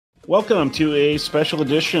Welcome to a special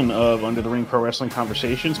edition of Under the Ring Pro Wrestling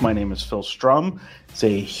Conversations. My name is Phil Strum. It's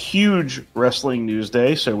a huge wrestling news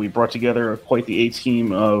day, so we brought together quite the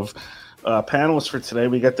A-team of panelists for today.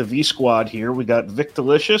 We got the V Squad here. We got Vic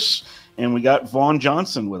Dalishus, and we got Vaughn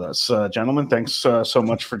Johnson with us. Gentlemen, thanks so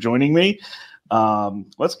much for joining me.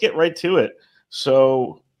 Let's get right to it.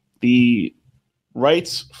 So the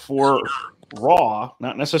rights for Raw,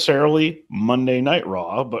 not necessarily Monday Night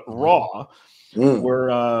Raw, but Raw,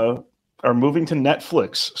 are moving to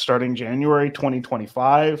Netflix starting January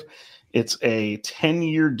 2025. It's a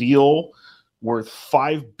 10-year deal worth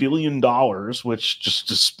 $5 billion, which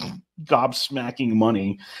just gobsmacking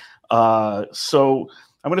money. So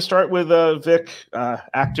I'm going to start with Vic,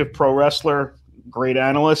 active pro wrestler, great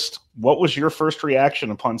analyst. What was your first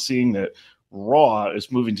reaction upon seeing that Raw is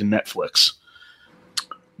moving to Netflix?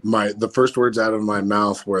 The first words out of my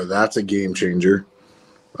mouth were, "That's a game changer."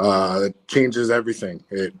 It changes everything.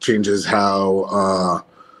 It changes how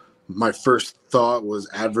my first thought was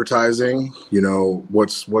advertising. You know,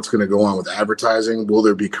 what's going to go on with advertising? Will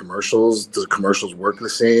there be commercials? Do the commercials work the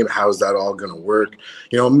same? How's that all going to work?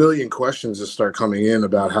 You know, a million questions just start coming in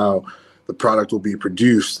about how the product will be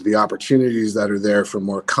produced, the opportunities that are there for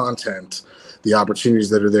more content, the opportunities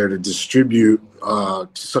that are there to distribute to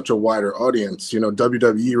such a wider audience. You know,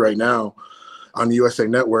 WWE right now on the USA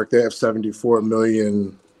Network, they have 74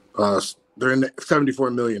 million. They're in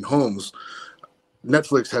 74 million homes.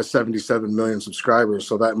 Netflix has 77 million subscribers.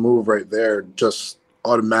 So that move right there just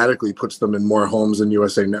automatically puts them in more homes than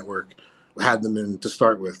USA Network had them in to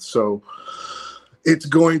start with. So it's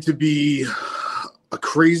going to be a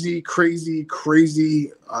crazy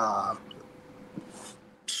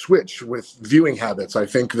switch with viewing habits. I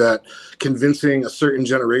think that convincing a certain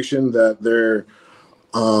generation that their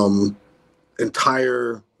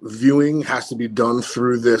entire viewing has to be done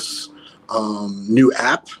through this new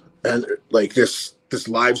app and like this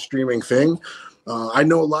live streaming thing. I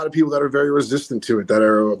know a lot of people that are very resistant to it, that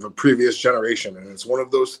are of a previous generation. And it's one of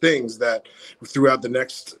those things that throughout the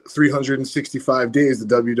next 365 days,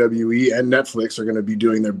 the WWE and Netflix are going to be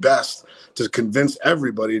doing their best to convince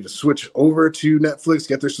everybody to switch over to Netflix,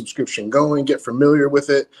 get their subscription going, get familiar with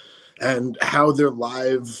it, and how their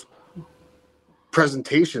live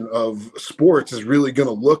presentation of sports is really going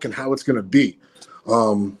to look and how it's going to be.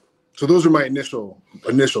 So those are my initial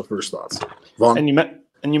first thoughts. Vaughn?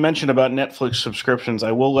 And you mentioned about Netflix subscriptions.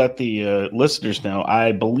 I will let the listeners know,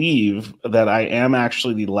 I believe that I am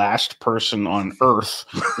actually the last person on Earth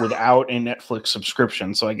without a Netflix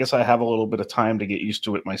subscription. So I guess I have a little bit of time to get used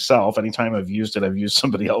to it myself. Anytime I've used it, I've used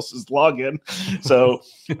somebody else's login. So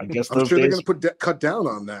I guess I'm sure they're going to cut down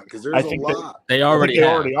on that because there's a lot. They already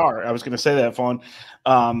are. I was going to say that, Vaughn.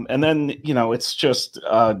 And then, you know, it's just,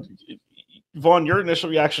 Vaughn, your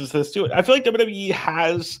initial reactions to this too. I feel like WWE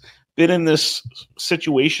has been in this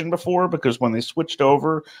situation before, because when they switched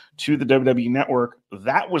over to the WWE Network,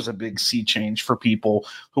 that was a big sea change for people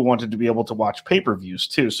who wanted to be able to watch pay-per-views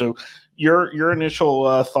too. So your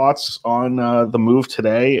initial thoughts on the move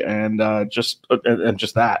today and just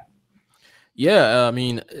that. Yeah, I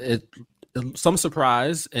mean, some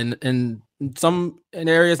surprise and some in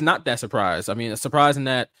areas not that surprise. I mean, a surprise in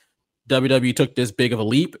that WWE took this big of a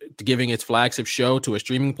leap to giving its flagship show to a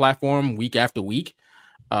streaming platform week after week.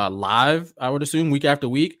 Live, I would assume, week after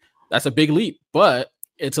week. That's a big leap, but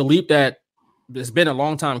it's a leap that has been a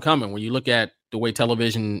long time coming. When you look at the way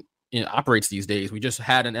television operates these days, we just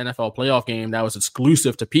had an NFL playoff game that was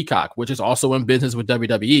exclusive to Peacock, which is also in business with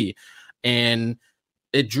WWE, and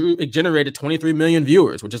it generated 23 million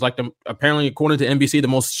viewers, which is like apparently, according to NBC, the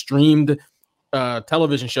most streamed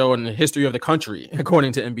television show in the history of the country,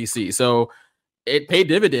 according to NBC. So it paid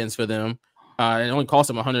dividends for them. It only cost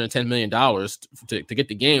them $110 million to get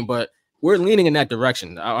the game, but we're leaning in that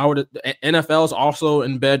direction. NFL is also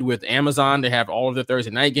in bed with Amazon. They have all of their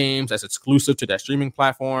Thursday night games that's exclusive to that streaming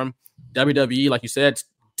platform. WWE, like you said,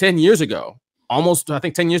 10 years ago, almost, I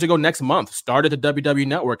think 10 years ago next month, started the WWE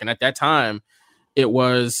Network. And at that time, it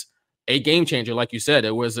was a game changer. Like you said,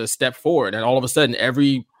 it was a step forward. And all of a sudden,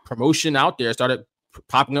 every promotion out there started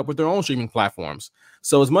popping up with their own streaming platforms.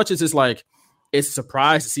 So as much as it's like, it's a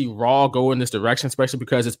surprise to see Raw go in this direction, especially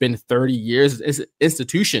because it's been 30 years. It's an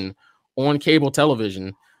institution on cable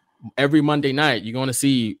television. Every Monday night, you're going to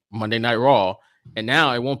see Monday Night Raw. And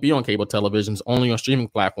now it won't be on cable television, it's only on streaming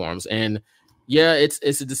platforms. And yeah, it's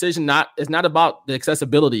a decision. It's not about the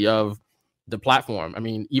accessibility of the platform. I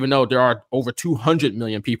mean, even though there are over 200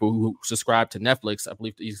 million people who subscribe to Netflix, I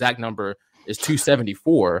believe the exact number is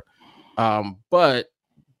 274. But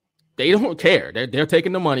they don't care. They're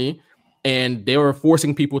taking the money and they were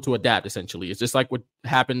forcing people to adapt. Essentially, it's just like what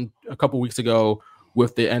happened a couple weeks ago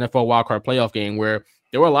with the NFL wildcard playoff game, where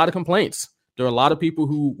there were a lot of complaints. There were a lot of people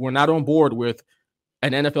who were not on board with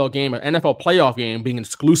an NFL game, an NFL playoff game being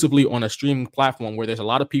exclusively on a streaming platform, where there's a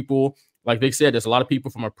lot of people, like Vic said, there's a lot of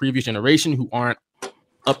people from a previous generation who aren't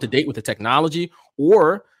up to date with the technology,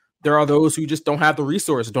 or there are those who just don't have the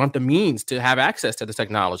resources, don't have the means to have access to the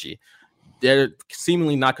technology. They're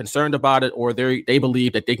seemingly not concerned about it, or they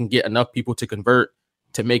believe that they can get enough people to convert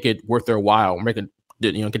to make it worth their while, make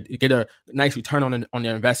it, get a nice return on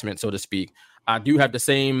their investment, so to speak. I do have the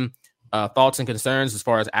same thoughts and concerns as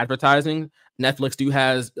far as advertising. Netflix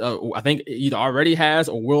has, I think, either already has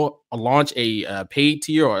or will launch a paid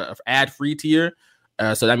tier or an ad-free tier.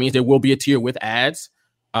 So that means there will be a tier with ads.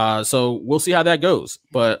 So we'll see how that goes.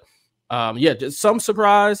 But just some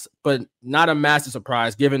surprise, but not a massive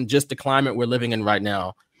surprise given just the climate we're living in right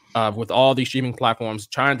now, with all these streaming platforms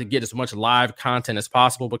trying to get as much live content as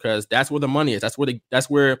possible, because that's where the money is. That's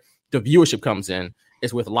where the viewership comes in.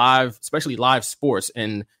 It's with live, especially live sports,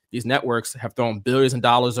 and these networks have thrown billions of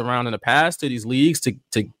dollars around in the past to these leagues to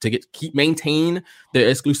maintain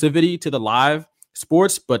their exclusivity to the live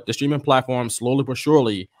sports. But the streaming platforms slowly but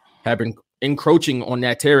surely have been encroaching on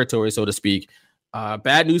that territory, so to speak.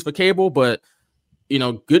 Bad news for cable, but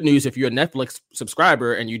good news if you're a Netflix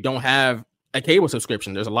subscriber and you don't have a cable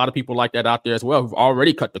subscription. There's a lot of people like that out there as well who've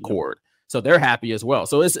already cut the cord, so they're happy as well.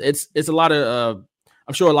 So it's a lot of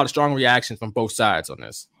I'm sure a lot of strong reactions from both sides on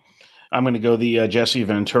this. I'm going to go the Jesse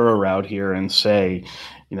Ventura route here and say,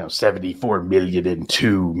 74 million and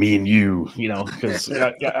two, me and you, because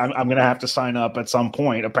I'm going to have to sign up at some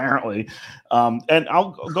point, apparently. And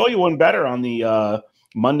I'll go you one better on the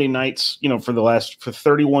Monday nights, for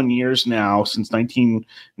 31 years now, since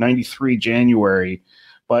 1993, January.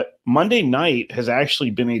 But Monday night has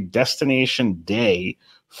actually been a destination day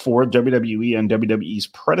for WWE and WWE's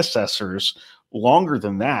predecessors longer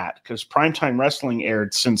than that, because Primetime Wrestling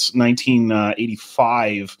aired since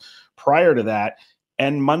 1985 prior to that.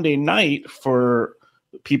 And Monday night, for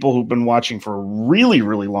people who've been watching for a really,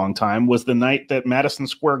 really long time, was the night that Madison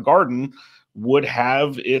Square Garden would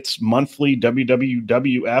have its monthly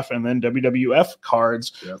WWF and then WWF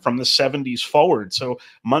cards from the 70s forward. So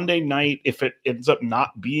Monday night, if it ends up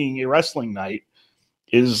not being a wrestling night,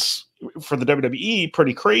 is, for the WWE,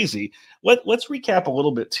 pretty crazy. Let's recap a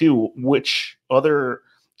little bit too, which other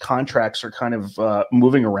contracts are kind of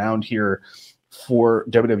moving around here for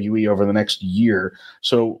WWE over the next year.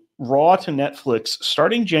 So Raw to Netflix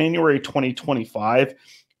starting January 2025.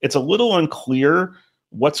 It's a little unclear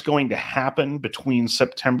what's going to happen between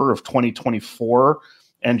September of 2024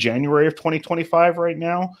 and January of 2025 right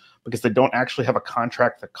now, because they don't actually have a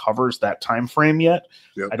contract that covers that time frame yet.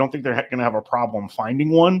 Yep. I don't think they're going to have a problem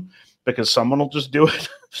finding one, because someone will just do it.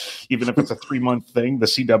 Even if it's a 3-month thing, the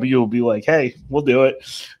CW will be like, hey, we'll do it.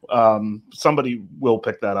 Somebody will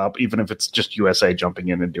pick that up, even if it's just USA jumping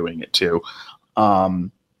in and doing it too.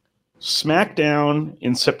 SmackDown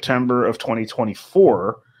in September of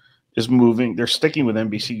 2024 is moving. They're sticking with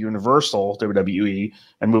NBC Universal, WWE,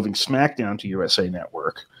 and moving SmackDown to USA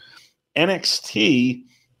Network. NXT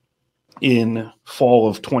in fall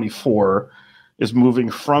of 24 is moving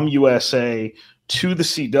from USA to the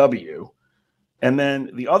CW. And then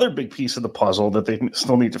the other big piece of the puzzle that they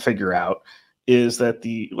still need to figure out is that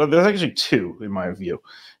there's actually two, in my view.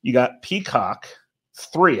 You got Peacock,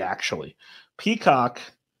 3 actually. Peacock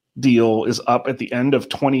deal is up at the end of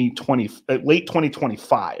 2020, late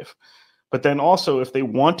 2025. But then also, if they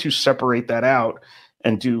want to separate that out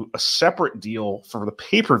and do a separate deal for the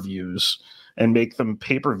pay-per-views and make them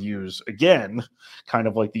pay-per-views again, kind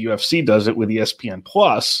of like the UFC does it with ESPN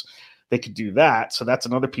Plus, they could do that. So that's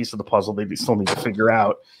another piece of the puzzle they still need to figure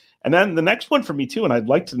out. And then the next one for me too, and I'd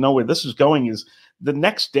like to know where this is going, is the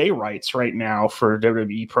next day rights right now for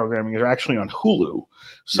WWE programming are actually on Hulu.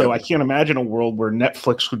 So I can't imagine a world where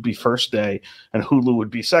Netflix would be first day and Hulu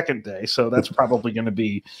would be second day. So that's probably going to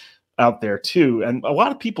be out there too. And a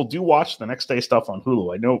lot of people do watch the next day stuff on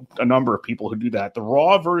Hulu. I know a number of people who do that. The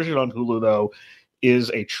Raw version on Hulu, though,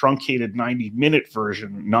 is a truncated 90-minute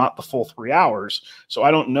version, not the full 3 hours. So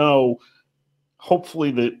I don't know.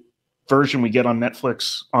 Hopefully the version we get on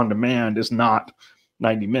Netflix on demand is not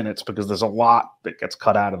 90 minutes, because there's a lot that gets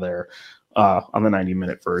cut out of there on the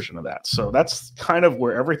 90-minute version of that. So that's kind of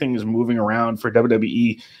where everything is moving around for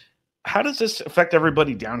WWE. How does this affect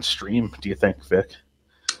everybody downstream, do you think, Vic?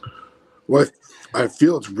 Well, I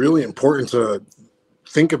feel it's really important to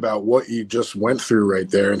think about what you just went through right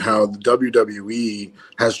there, and how the WWE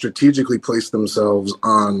has strategically placed themselves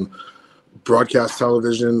on broadcast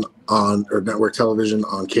television, or network television,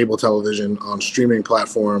 on cable television, on streaming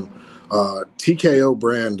platform. TKO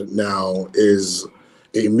brand now is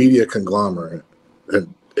a media conglomerate.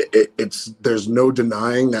 and there's no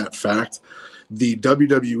denying that fact. The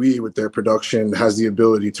WWE with their production has the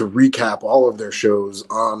ability to recap all of their shows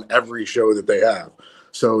on every show that they have.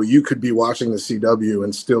 So you could be watching the CW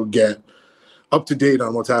and still get up to date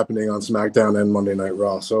on what's happening on SmackDown and Monday Night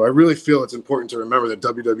Raw. So I really feel it's important to remember that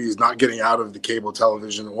WWE is not getting out of the cable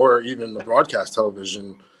television or even the broadcast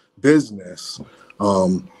television business.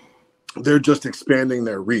 They're just expanding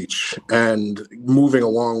their reach and moving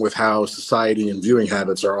along with how society and viewing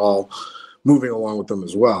habits are all moving along with them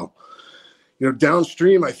as well. You know,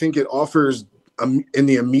 downstream, I think it offers, in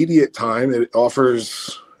the immediate time, it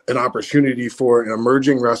offers an opportunity for an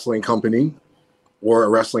emerging wrestling company or a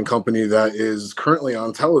wrestling company that is currently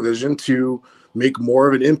on television to make more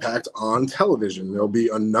of an impact on television. There'll be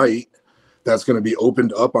a night that's going to be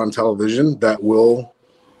opened up on television that will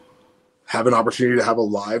have an opportunity to have a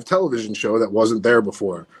live television show that wasn't there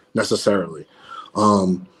before necessarily.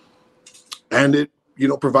 And it, you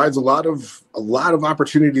know, provides a lot of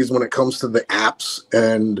opportunities when it comes to the apps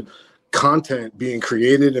and content being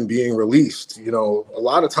created and being released. You know, a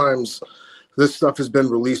lot of times this stuff has been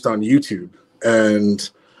released on YouTube, and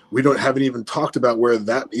we haven't even talked about where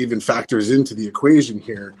that even factors into the equation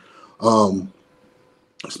here,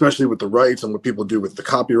 especially with the rights and what people do with the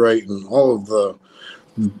copyright, and all of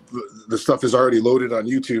the stuff is already loaded on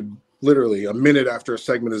YouTube. Literally a minute after a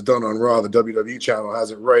segment is done on Raw, the WWE channel has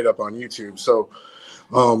it right up on YouTube. So,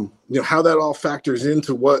 you know, how that all factors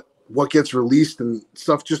into what gets released and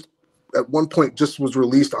stuff, just at one point just was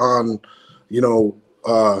released on, you know,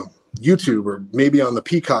 YouTube or maybe on the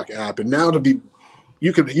Peacock app. And now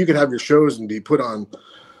you could have your shows and be put on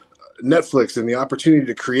Netflix, and the opportunity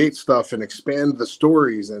to create stuff and expand the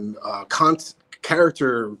stories and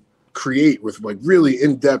character create with like really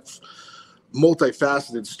in-depth,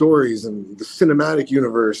 multifaceted stories and the cinematic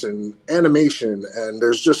universe and animation. And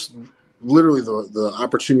there's just literally the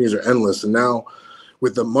opportunities are endless. And now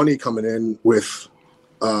with the money coming in with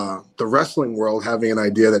the wrestling world having an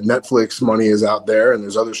idea that Netflix money is out there and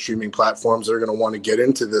there's other streaming platforms that are going to want to get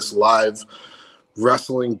into this live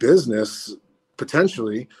wrestling business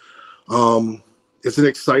potentially, it's an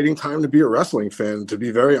exciting time to be a wrestling fan, to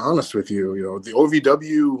be very honest with you. You know, the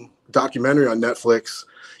OVW documentary on Netflix,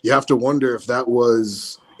 you have to wonder if that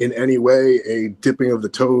was in any way a dipping of the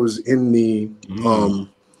toes in the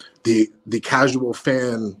casual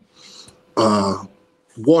fan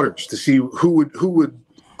waters to see who would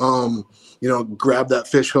you know, grab that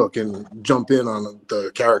fish hook and jump in on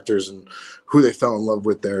the characters and who they fell in love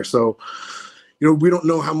with there. So, you know, we don't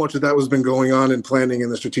know how much of that was been going on in planning in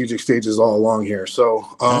the strategic stages all along here. So,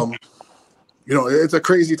 you know, it's a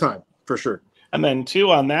crazy time for sure. And then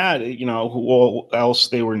too, on that, you know, who else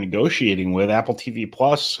they were negotiating with? Apple TV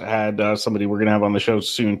Plus had somebody we're going to have on the show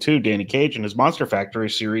soon too, Danny Cage and his Monster Factory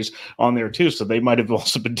series on there too. So they might have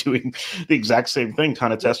also been doing the exact same thing,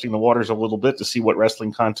 kind of testing the waters a little bit to see what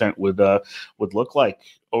wrestling content would look like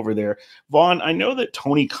over there. Vaughn, I know that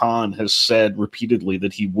Tony Khan has said repeatedly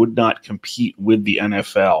that he would not compete with the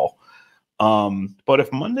NFL. But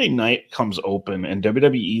if Monday night comes open and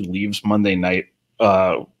WWE leaves Monday night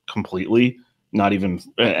completely, not even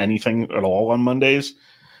anything at all on Mondays,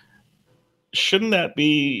 shouldn't that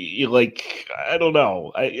be like, I don't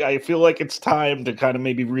know. I feel like it's time to kind of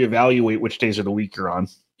maybe reevaluate which days of the week you're on.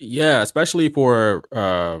 Yeah, especially for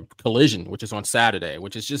Collision, which is on Saturday,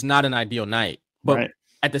 which is just not an ideal night. But right.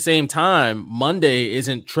 At the same time, Monday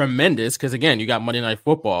isn't tremendous because, again, you got Monday Night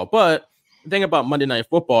Football. But the thing about Monday Night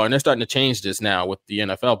Football, and they're starting to change this now with the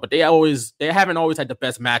NFL, but they haven't always had the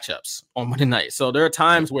best matchups on Monday night. So there are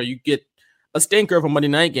times where you get a stinker of a Monday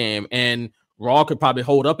night game, and Raw could probably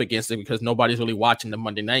hold up against it because nobody's really watching the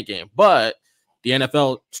Monday night game. But the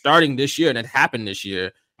NFL starting this year, and it happened this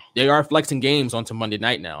year, they are flexing games onto Monday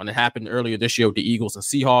night now. And it happened earlier this year with the Eagles and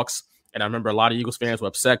Seahawks. And I remember a lot of Eagles fans were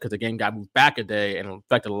upset because the game got moved back a day and it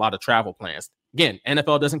affected a lot of travel plans. Again,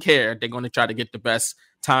 NFL doesn't care. They're going to try to get the best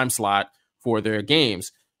time slot for their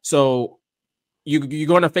games. So you're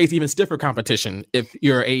going to face even stiffer competition if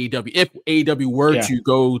you're AEW, if AEW were to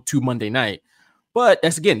go to Monday night. But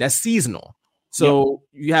that's seasonal. So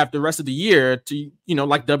you have the rest of the year to, you know,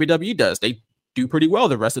 like WWE does. They do pretty well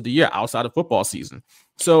the rest of the year outside of football season.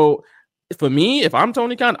 So for me, if I'm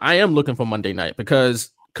Tony Khan, I am looking for Monday night because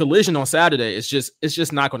Collision on Saturday is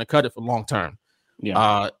just not going to cut it for long term.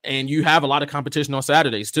 Yeah. And you have a lot of competition on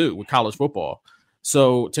Saturdays too with college football.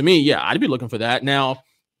 So to me, I'd be looking for that. Now,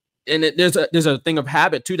 and there's a thing of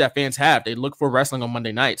habit too that fans have. They look for wrestling on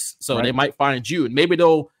Monday nights. So they might find you, and maybe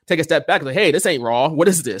they'll take a step back and like, hey, this ain't Raw. What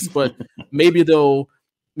is this? But maybe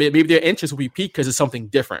their interest will be piqued because it's something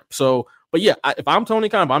different. So, but if I'm Tony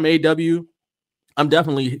Khan, if I'm AEW, I'm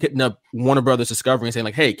definitely hitting up Warner Brothers Discovery and saying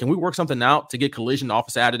like, hey, can we work something out to get Collision off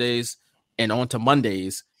of Saturdays and onto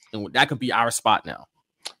Mondays? And that could be our spot now.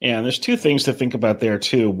 Yeah, and there's two things to think about there,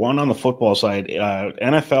 too. One, on the football side,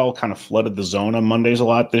 NFL kind of flooded the zone on Mondays a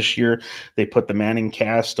lot this year. They put the Manning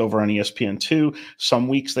cast over on ESPN2. Some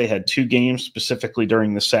weeks they had 2 games, specifically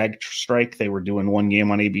during the SAG strike. They were doing 1 game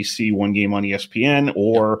on ABC, 1 game on ESPN,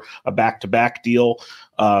 or a back-to-back deal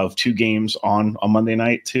of 2 games on a Monday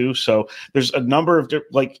night, too. So there's a number of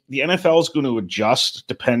like the NFL is going to adjust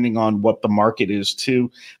depending on what the market is, too.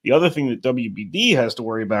 The other thing that WBD has to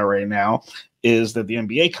worry about right now is that the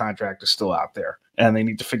NBA contract is still out there, and they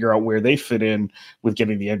need to figure out where they fit in with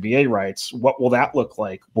getting the NBA rights. What will that look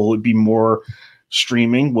like? Will it be more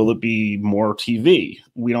streaming? Will it be more TV?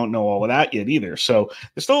 We don't know all of that yet either. So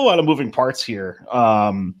there's still a lot of moving parts here,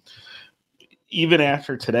 even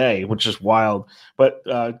after today, which is wild. But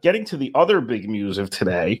getting to the other big news of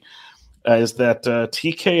today is that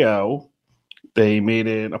TKO, they made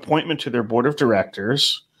an appointment to their board of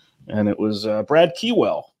directors, and it was Brad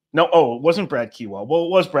Keywell. No, it wasn't Brad Keywell. Well, it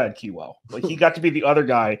was Brad Keywell. Like, he got to be the other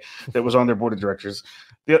guy that was on their board of directors.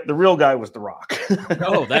 The real guy was The Rock.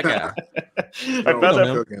 Oh, that guy.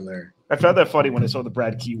 I found that funny when I saw the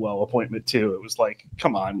Brad Keywell appointment too. It was like,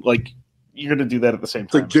 come on, like, you're going to do that at the same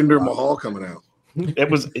time. It's like Jinder Mahal coming out.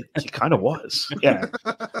 He kind of was, yeah,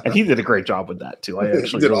 and he did a great job with that too. I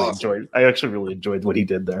actually really enjoyed what he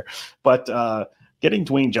did there. But getting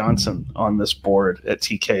Dwayne Johnson on this board at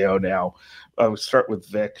TKO now. I would start with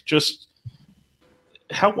Vic. Just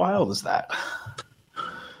how wild is that?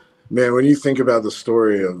 Man, when you think about the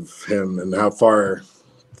story of him and how far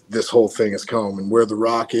this whole thing has come and where The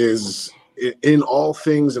Rock is in all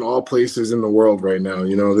things and all places in the world right now,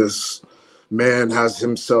 you know, this man has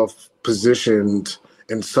himself positioned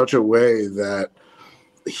in such a way that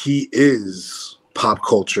he is pop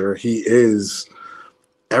culture. He is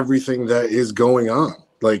everything that is going on.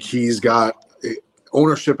 Like, he's got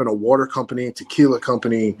ownership in a water company, tequila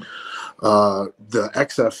company, the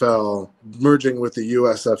XFL merging with the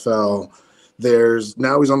USFL.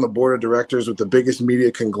 Now he's on the board of directors with the biggest media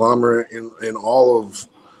conglomerate in all of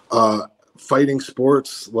fighting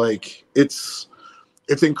sports. Like, it's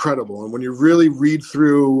incredible. And when you really read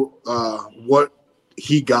through what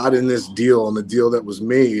he got in this deal and the deal that was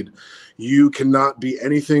made, you cannot be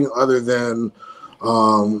anything other than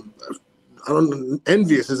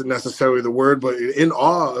envious isn't necessarily the word, but in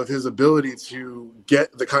awe of his ability to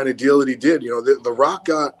get the kind of deal that he did. You know, the Rock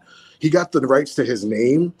got the rights to his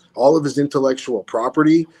name, all of his intellectual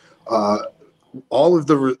property, all of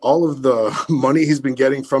the money he's been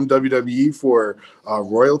getting from WWE for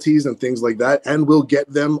royalties and things like that, and will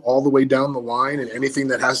get them all the way down the line and anything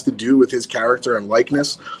that has to do with his character and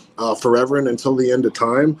likeness forever and until the end of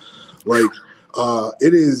time. Like,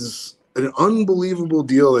 it is an unbelievable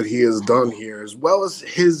deal that he has done here, as well as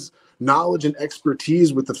his knowledge and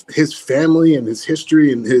expertise with his family and his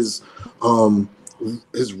history and his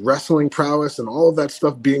wrestling prowess and all of that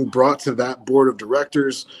stuff being brought to that board of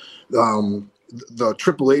directors. The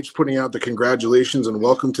Triple H putting out the congratulations and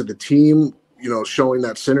welcome to the team, you know, showing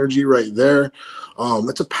that synergy right there.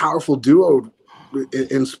 It's a powerful duo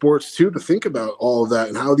in sports too, to think about all of that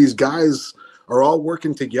and how these guys are all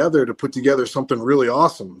working together to put together something really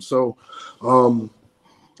awesome. So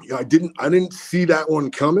I didn't see that one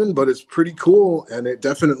coming, but it's pretty cool. And it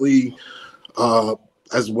definitely,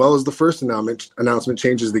 as well as the first announcement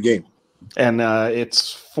changes the game. And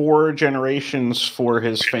it's 4 generations for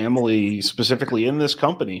his family, specifically in this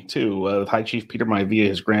company too. High Chief Peter Maivia,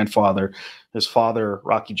 his grandfather, his father,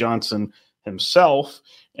 Rocky Johnson himself,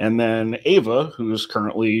 and then Ava, who's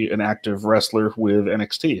currently an active wrestler with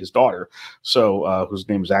NXT, his daughter, so whose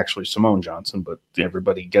name is actually Simone Johnson, but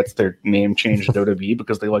everybody gets their name changed to WWE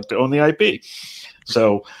because they like to own the IP.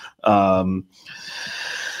 So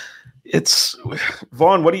it's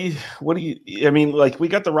Vaughn. What do you? I mean, like, we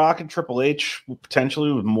got The Rock and Triple H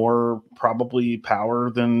potentially with more probably power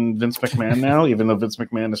than Vince McMahon now, even though Vince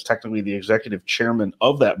McMahon is technically the executive chairman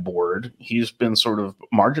of that board. He's been sort of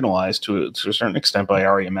marginalized to a certain extent by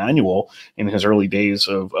Ari Emanuel in his early days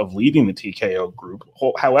of leading the TKO group.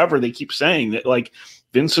 However, they keep saying that, like,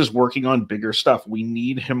 Vince is working on bigger stuff. We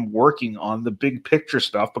need him working on the big picture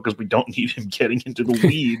stuff because we don't need him getting into the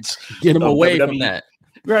weeds. Get him away from that.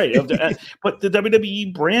 Right. But the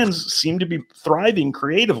WWE brands seem to be thriving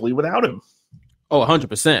creatively without him. Oh,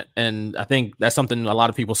 100%. And I think that's something a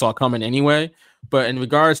lot of people saw coming anyway. But in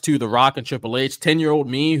regards to The Rock and Triple H, 10-year-old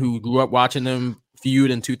me who grew up watching them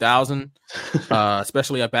feud in 2000,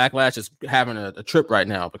 especially at Backlash, is having a trip right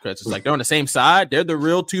now because it's like they're on the same side. They're the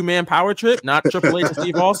real 2-man power trip, not Triple H and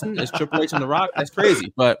Steve Austin. It's Triple H and The Rock. That's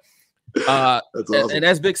crazy. But And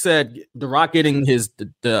as Vic said, The Rock getting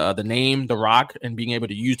the name The Rock and being able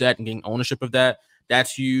to use that and getting ownership of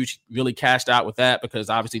that's huge. Really cashed out with that because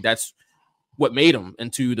obviously that's what made him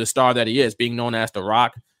into the star that he is, being known as The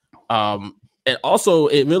Rock. And also,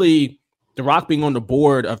 The Rock being on the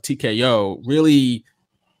board of TKO really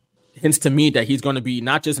hints to me that he's going to be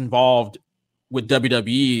not just involved with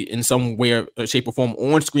WWE in some way or shape or form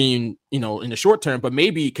on screen, in the short term, but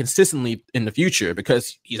maybe consistently in the future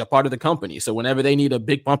because he's a part of the company. So whenever they need a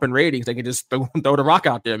big bump in ratings, they can just throw The Rock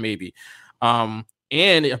out there maybe. And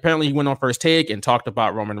apparently he went on First Take and talked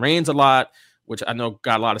about Roman Reigns a lot, which I know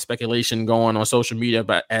got a lot of speculation going on social media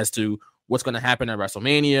but as to what's going to happen at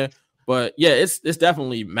WrestleMania. But yeah, it's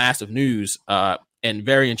definitely massive news and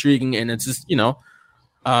very intriguing. And it's just,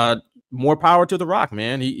 more power to The Rock,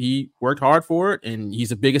 man. He worked hard for it, and he's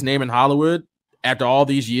the biggest name in Hollywood after all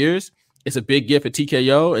these years. It's a big gift for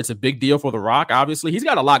TKO. It's a big deal for The Rock, obviously. He's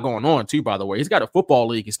got a lot going on, too, by the way. He's got a football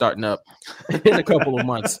league he's starting up in a couple of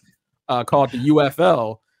months called the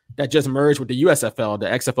UFL that just merged with the USFL, the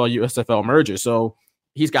XFL-USFL merger. So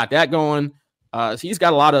he's got that going. He's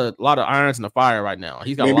got a lot of irons in the fire right now.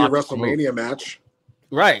 He's got maybe a lot WrestleMania match.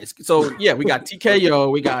 Right. So, yeah, we got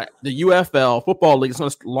TKO. We got the UFL Football League. It's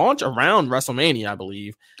going to launch around WrestleMania, I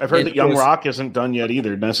believe. I've heard that Young Rock isn't done yet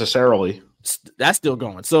either, necessarily. That's still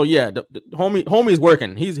going. So, yeah, the homie's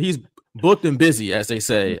working. He's booked and busy, as they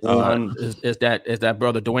say. Is that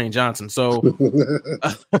brother Dwayne Johnson. So,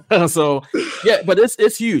 yeah, but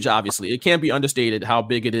it's huge, obviously. It can't be understated how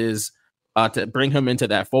big it is to bring him into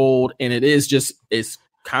that fold. And it's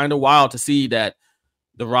kind of wild to see that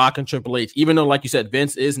The Rock and Triple H, even though, like you said,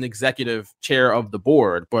 Vince is an executive chair of the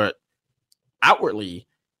board, but outwardly,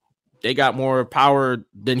 they got more power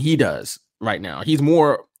than he does right now.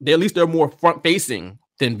 They're more front facing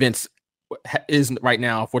than Vince is right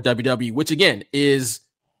now for WWE, which again is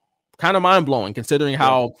kind of mind blowing considering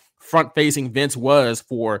how front facing Vince was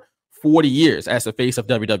for 40 years as the face of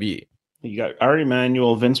WWE. You got Ari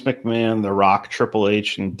Emanuel, Vince McMahon, The Rock, Triple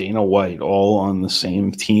H, and Dana White all on the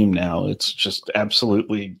same team now. It's just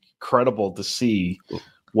absolutely incredible to see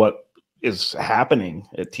what is happening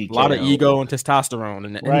at TKO. A lot of ego and testosterone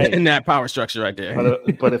in that power structure right there.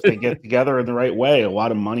 But if they get together in the right way, a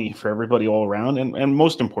lot of money for everybody all around, and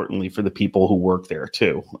most importantly for the people who work there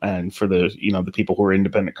too, and for the the people who are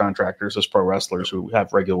independent contractors as pro wrestlers who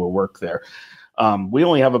have regular work there. We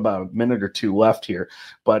only have about a minute or two left here,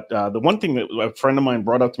 but the one thing that a friend of mine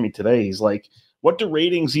brought up to me today, he's like, what do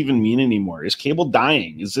ratings even mean anymore? Is cable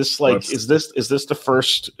dying? Is this the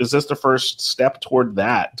first step toward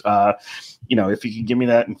that? If you can give me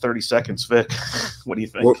that in 30 seconds, Vic, what do you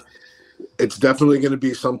think? Well, it's definitely going to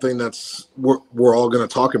be something we're all going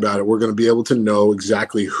to talk about it. We're going to be able to know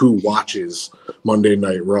exactly who watches Monday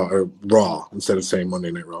Night Raw, or Raw instead of saying Monday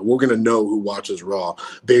Night Raw. We're going to know who watches Raw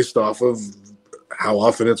based off of how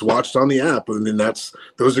often it's watched on the app. And then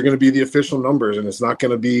those are going to be the official numbers. And it's not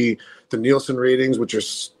going to be the Nielsen ratings, which are,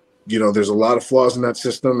 there's a lot of flaws in that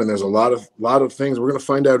system. And there's a lot of things. We're going to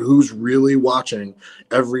find out who's really watching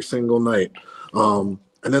every single night. And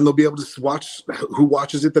then they'll be able to watch who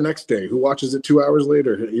watches it the next day, who watches it 2 hours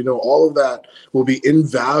later. All of that will be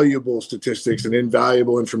invaluable statistics and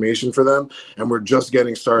invaluable information for them. And we're just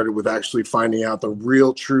getting started with actually finding out the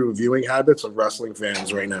real true viewing habits of wrestling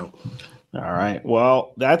fans right now. All right.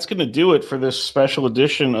 Well, that's going to do it for this special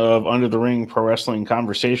edition of Under the Ring Pro Wrestling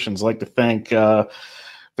Conversations. I'd like to thank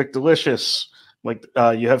Vic Dalishus.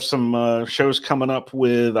 You have some shows coming up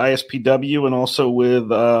with ISPW and also with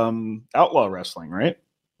Outlaw Wrestling, right?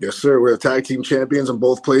 Yes, sir. We're tag team champions in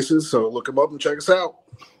both places, so look them up and check us out.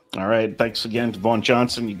 All right. Thanks again to Vaughn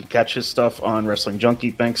Johnson. You can catch his stuff on Wrestling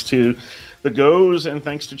Junkie. Thanks to the Goes, and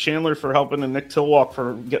thanks to Chandler for helping, and Nick Tillwalk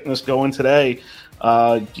for getting us going today.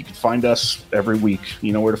 You can find us every week.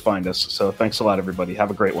 You know where to find us. So thanks a lot, everybody.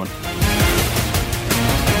 Have a great one.